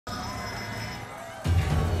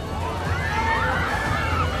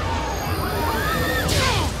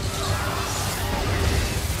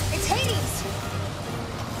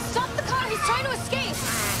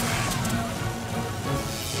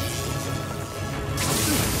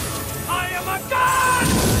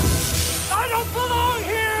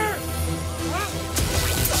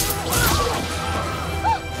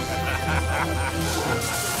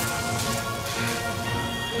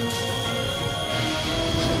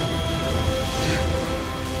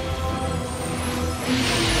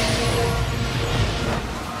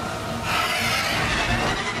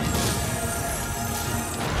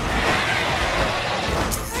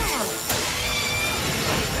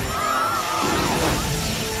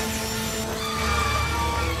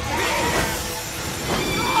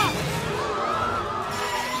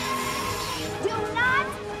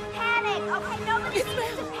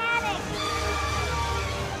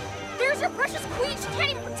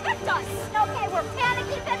attacked us! Okay, we're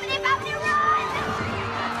panicky, Bethany, about to run!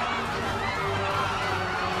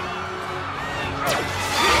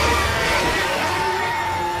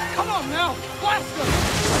 Come on now! Blast them!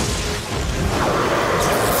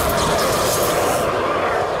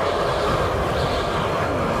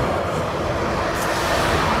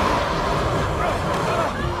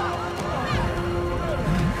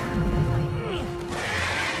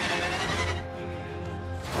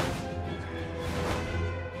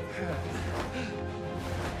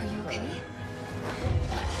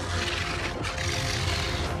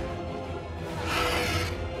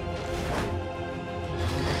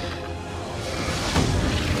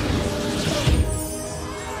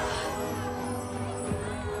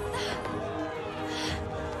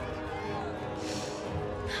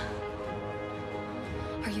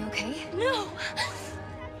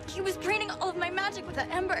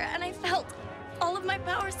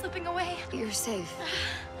 You're safe.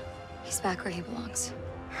 He's back where he belongs.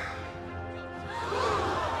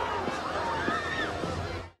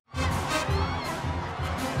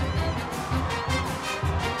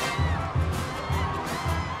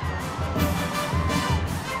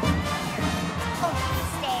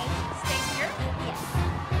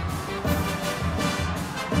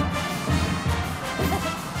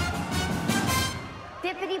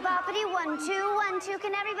 Bippity-boppity, 1, 2, 1, 2.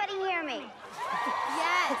 Can everybody hear me?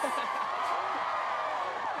 Yes.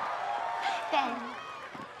 Ben.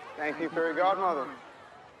 Thank you, fairy godmother.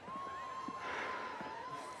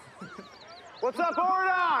 What's up,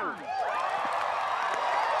 Auradon?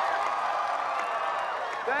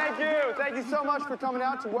 Thank you. Thank you so much for coming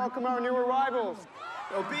out to welcome our new arrivals.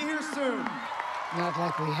 They'll be here soon. Not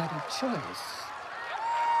like we had a choice.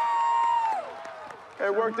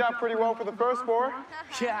 It worked out pretty well for the first four.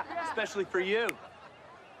 Yeah, especially for you.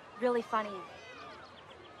 Really funny.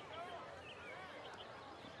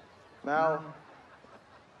 Mal,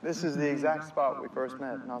 this is the exact spot we first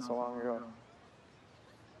met not so long ago.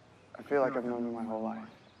 I feel like I've known you my whole life.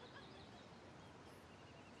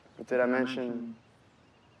 But did I mention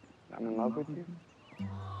I'm in love with you?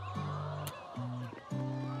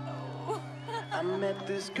 I met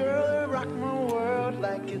this girl that rocked my world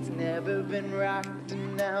like it's never been rocked,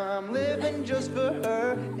 and now I'm living just for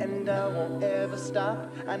her, and I won't ever stop.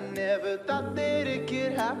 I never thought that it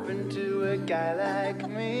could happen to a guy like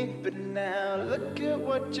me, but now look at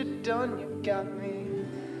what you've done. You got me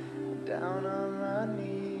down on my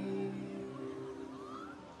knees.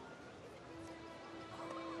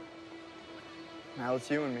 Now it's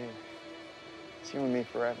you and me. It's you and me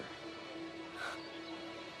forever.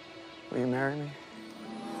 Will you marry me?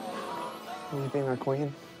 Will you be my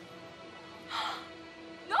queen?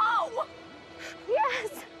 No!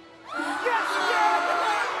 Yes! Yes!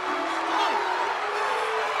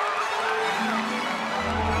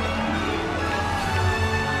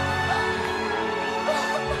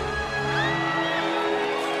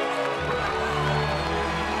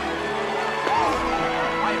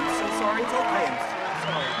 I am so sorry. I am so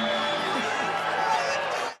sorry.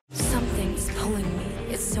 Something's pulling me.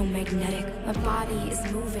 It's so magnetic. My body is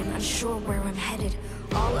moving, unsure where I'm headed.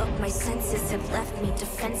 All of my senses have left me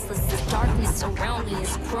defenseless. The darkness around me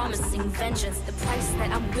is promising vengeance. The price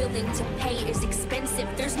that I'm willing to pay is expensive.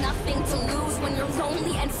 There's nothing to lose when you're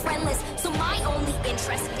lonely and friendless. So my only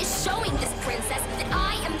interest is showing this princess that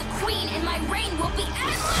I am the queen and my reign will be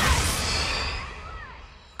endless.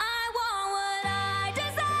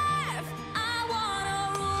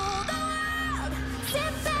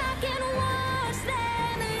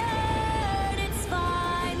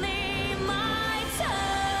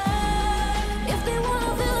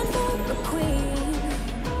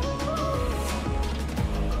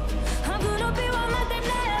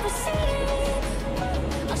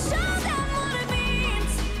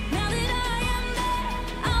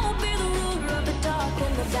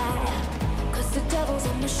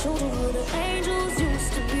 Shoulder where the angels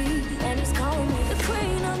used to be, and he's calling me the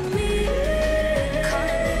queen of me.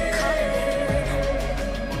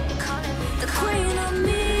 Calling me the queen of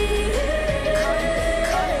me.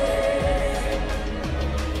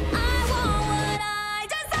 I want what I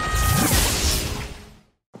desire.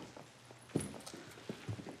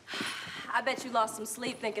 I bet you lost some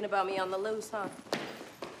sleep thinking about me on the loose, huh?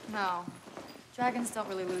 No. Dragons don't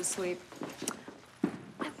really lose sleep.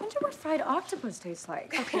 I wonder what fried octopus tastes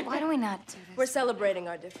like. Okay, why do we not do this? We're celebrating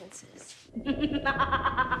our differences.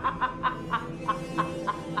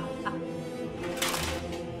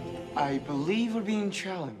 I believe we're being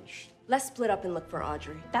challenged. Let's split up and look for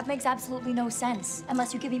Audrey. That makes absolutely no sense.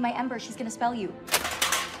 Unless you give me my ember, she's gonna spell you.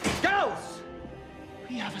 Girls!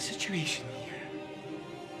 We have a situation here.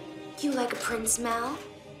 You like a prince, Mal?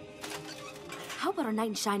 How about a knight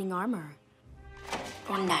in shining armor?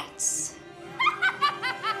 Or knights?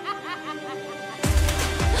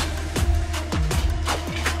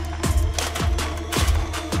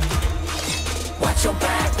 Watch your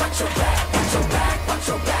back, watch your back, watch your back, watch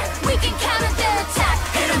your back. We can counter their attack.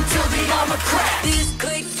 Hit them till the armor cracks. This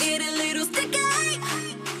click get a little sticky.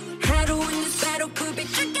 How to win this battle could be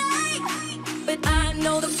tricky. But I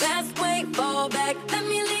know the best way. Fall back, let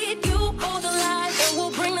me lead you. Hold the line and we'll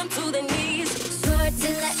bring them to their knees. Swords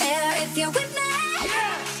in the air if you're with me.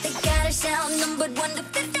 Yeah. They gotta shout numbered 1 to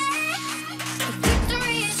 50. The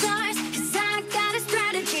victory is ours, 'cause I got a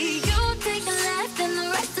strategy. You take a left and the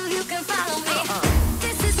rest of you can follow me.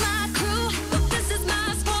 This is my crew, but this is my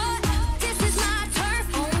sport. This is my turf.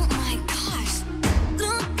 Oh my gosh.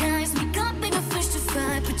 Look guys, we got bigger fish to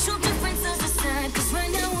fry. Put your differences aside, 'cause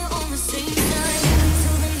right now we're on the same side.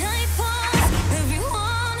 Till the night falls,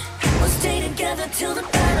 everyone will stay together till the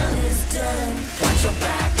battle is done. Watch your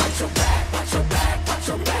back, watch your back, watch your back, watch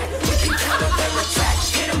your back. We can counter their attack.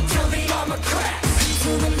 Hit them till the armor cracks.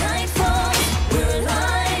 Till the night falls, we're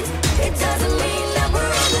aligned. It doesn't mean that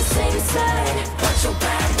we're on the same side. Watch your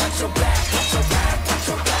back, watch your back, watch your back, watch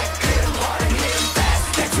your back. Hit them hard and hit them fast.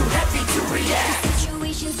 They're too heavy to react. The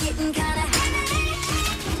situation's getting kinda heavy.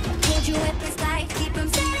 Hold your weapons tight, keep them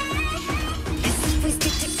steady. 'Cause if we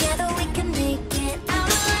stick together, we can make it out.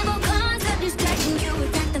 Rival cars are distracting you,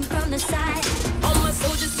 attack them from the side. All my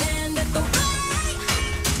soldiers stand at the right.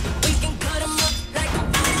 We can cut them up like a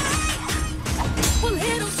fight. We'll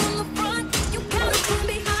hit them from the front. You got them from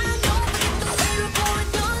behind. Don't forget the way we're going,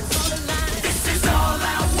 guns on the line. This is all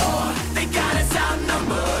out war. They got us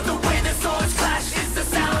outnumbered. The way the swords clash is the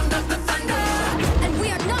sound of the thunder. And we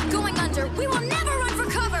are not going under. We will never run for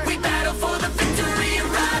cover. We battle for the victory and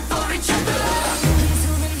ride for each other.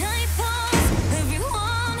 Till the night falls,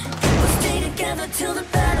 everyone will stay together till the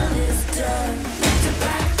battle is done. Back to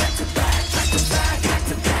back, back to back, back to back, back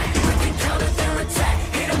to back. We can counter their attack.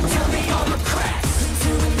 Hit them till the armor cracks.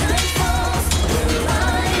 Till the night falls, we're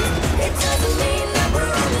aligned. It doesn't mean that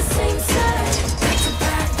we're on the same side. Back to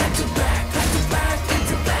back, back to back, back to back, back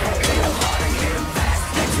to back. Hit them hard and hit them fast.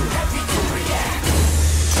 They're too heavy to react.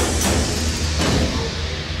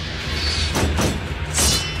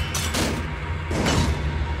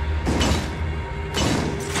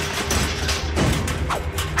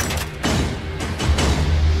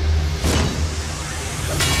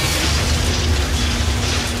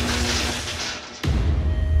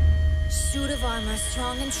 Suit of armor,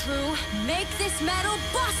 strong and true. Make this metal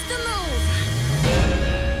bust a move.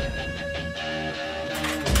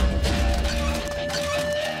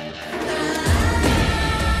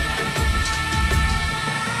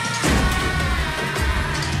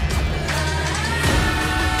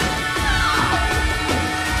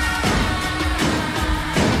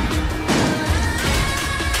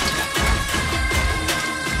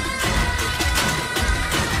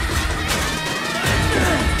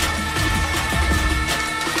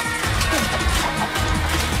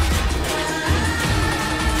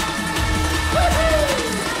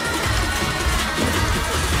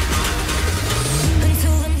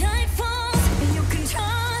 Until the night falls, and you can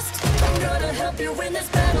trust I'm gonna help you win this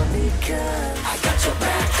battle because I got your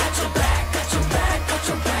back, got your back, got your back, got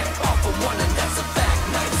your back. All for one and that's a fact.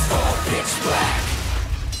 Nights fall pitch black.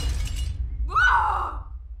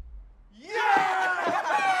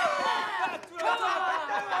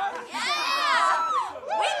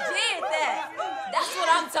 We did that. That's what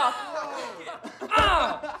I'm talking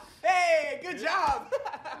about. Hey, good job.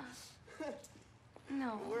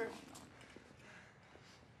 No.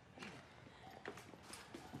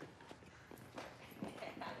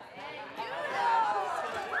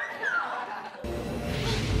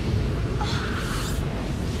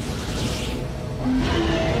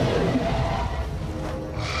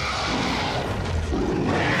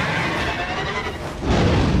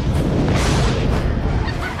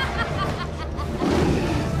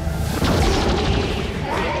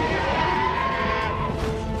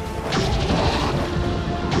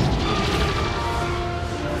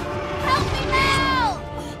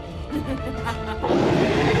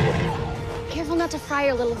 Careful not to fry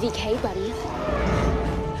your little VK, buddy.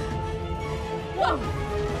 Whoa.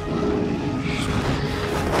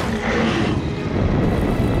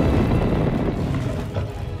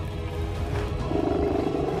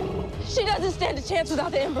 She doesn't stand a chance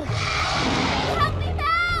without the Ember. Help me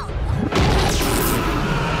out!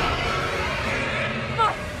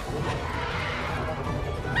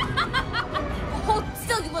 hold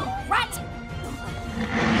still, you little rat!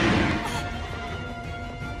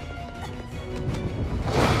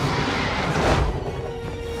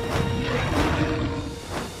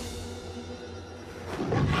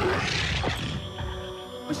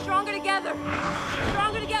 together.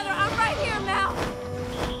 Stronger together. I'm right here, Mal.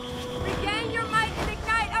 Regain your might and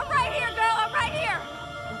ignite. I'm right here, girl. I'm right here.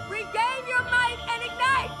 Regain your might and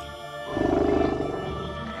ignite.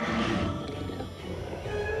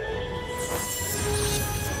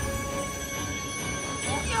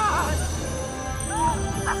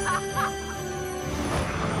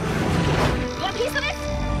 You want a piece of this?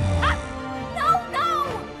 Ah! No, no!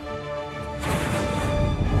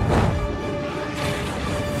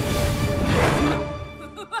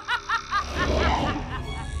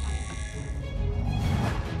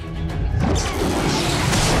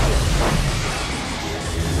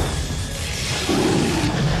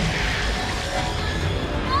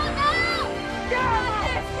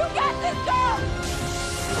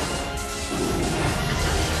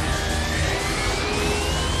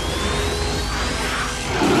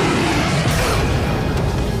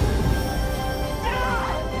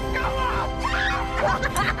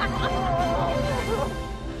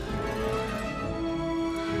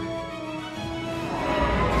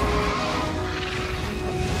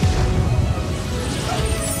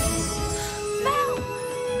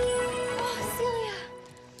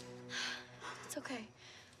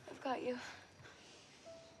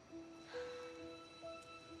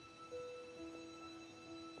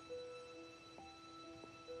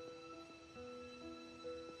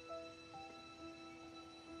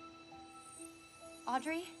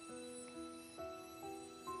 Audrey?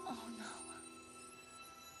 Oh, no.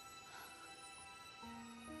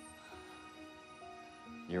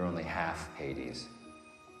 You're only half Hades.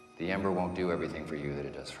 The Ember won't do everything for you that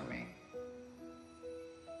it does for me.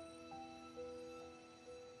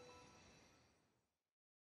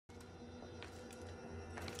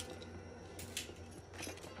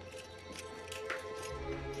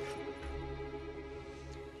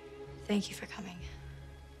 Thank you for coming.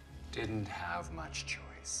 Didn't have much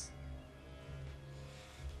choice.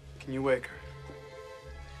 Can you wake her?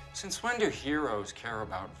 Since when do heroes care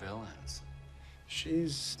about villains?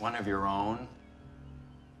 She's one of your own.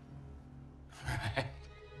 Right?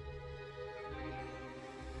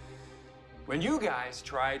 When you guys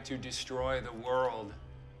tried to destroy the world,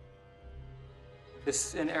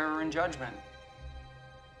 it's an error in judgment.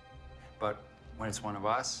 But when it's one of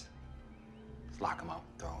us, lock them up,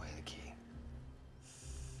 throw away the key.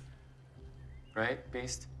 Right,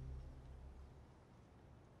 Beast?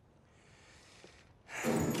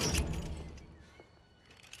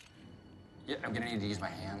 Yeah, I'm gonna need to use my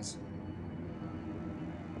hands.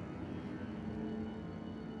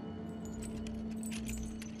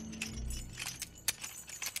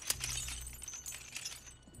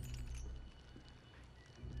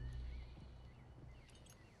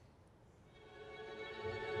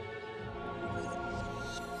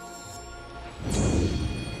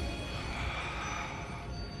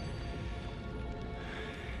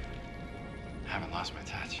 I haven't lost my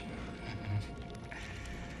touch.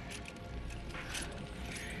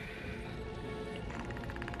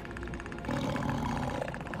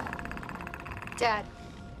 Dad.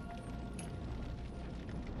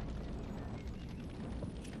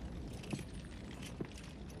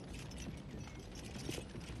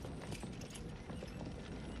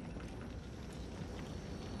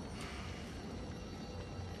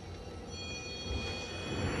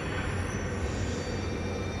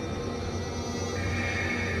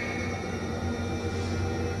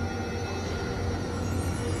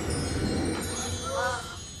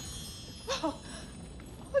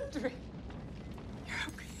 Audrey, you're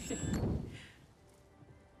okay.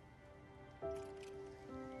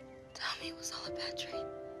 Tell me it was all a bad dream.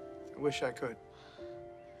 I wish I could.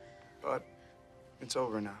 But it's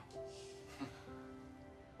over now.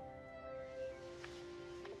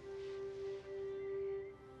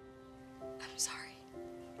 I'm sorry.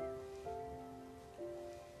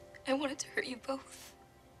 I wanted to hurt you both.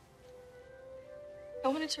 I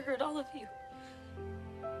wanted to hurt all of you.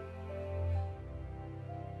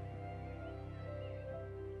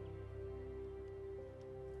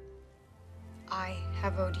 I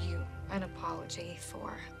have owed you an apology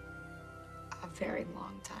for a very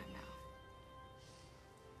long time now.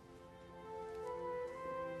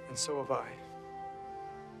 And so have I.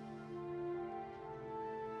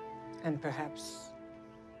 And perhaps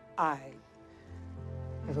I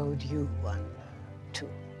have owed you one, too.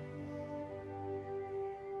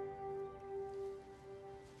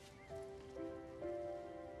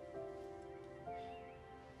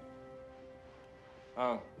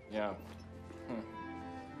 Oh, yeah.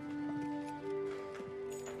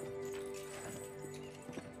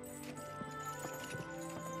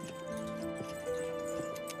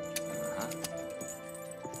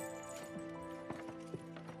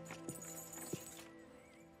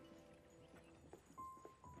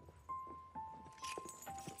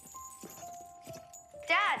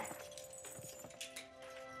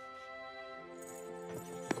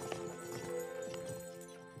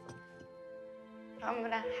 I'm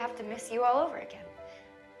gonna have to miss you all over again.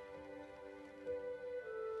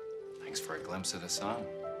 Thanks for a glimpse of the sun.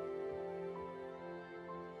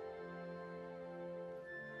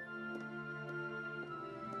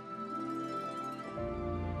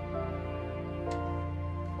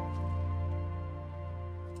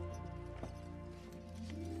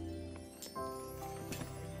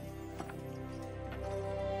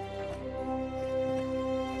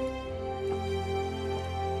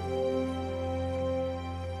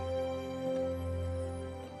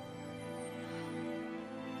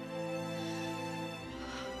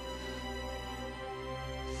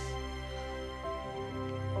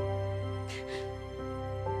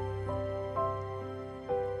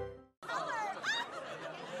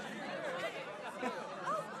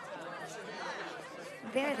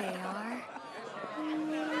 There they are.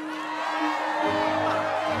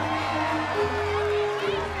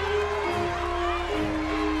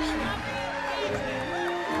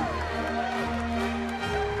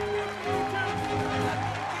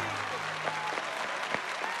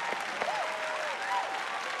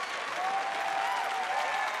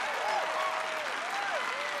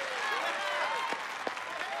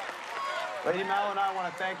 Lady Mal and I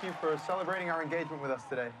want to thank you for celebrating our engagement with us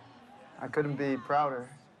today. I couldn't be prouder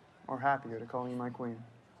or happier to call you my queen.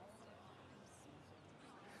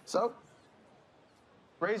 So,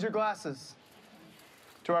 raise your glasses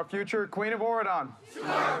to our future Queen of Auradon. To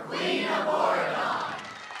our Queen of Auradon.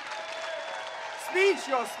 Speech,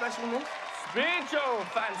 your specialness. Speech, your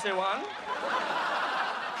fancy one.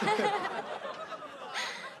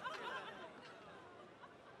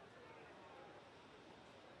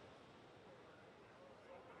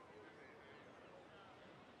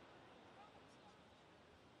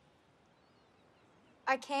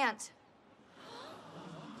 I can't.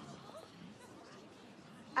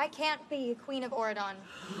 I can't be Queen of Auradon.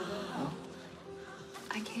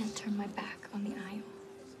 I can't turn my back on the Isle.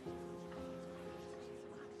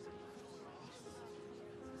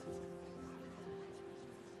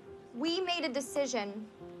 We made a decision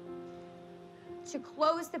to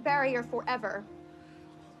close the barrier forever.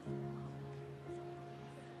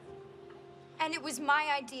 And it was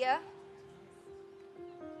my idea.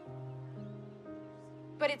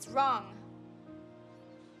 But it's wrong.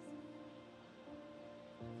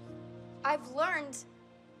 I've learned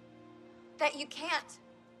that you can't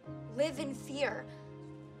live in fear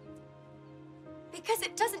because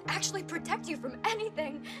it doesn't actually protect you from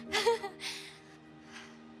anything.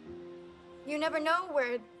 You never know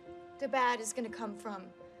where the bad is gonna come from.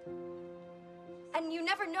 And you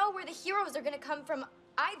never know where the heroes are gonna come from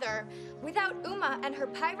either. Without Uma and her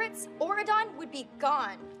pirates, Auradon would be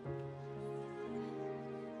gone.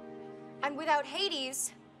 And without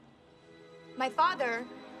Hades, my father,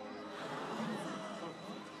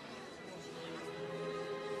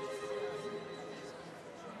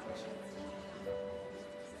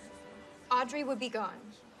 Audrey would be gone.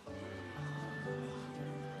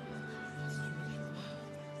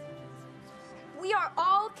 We are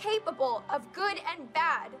all capable of good and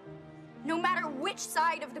bad, no matter which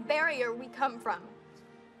side of the barrier we come from.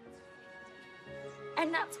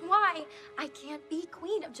 And that's why I can't be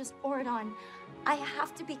queen of just Auradon. I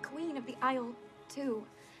have to be queen of the Isle, too.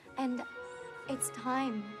 And it's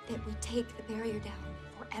time that we take the barrier down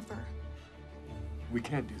forever. We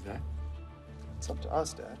can't do that. It's up to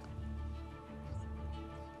us, Dad.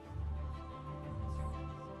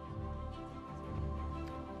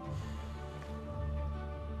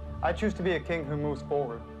 I choose to be a king who moves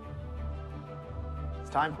forward. It's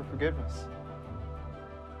time for forgiveness.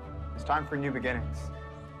 It's time for new beginnings.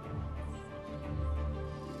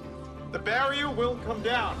 The barrier will come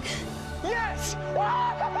down. Yes!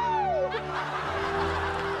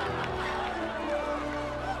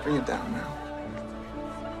 Bring it down now.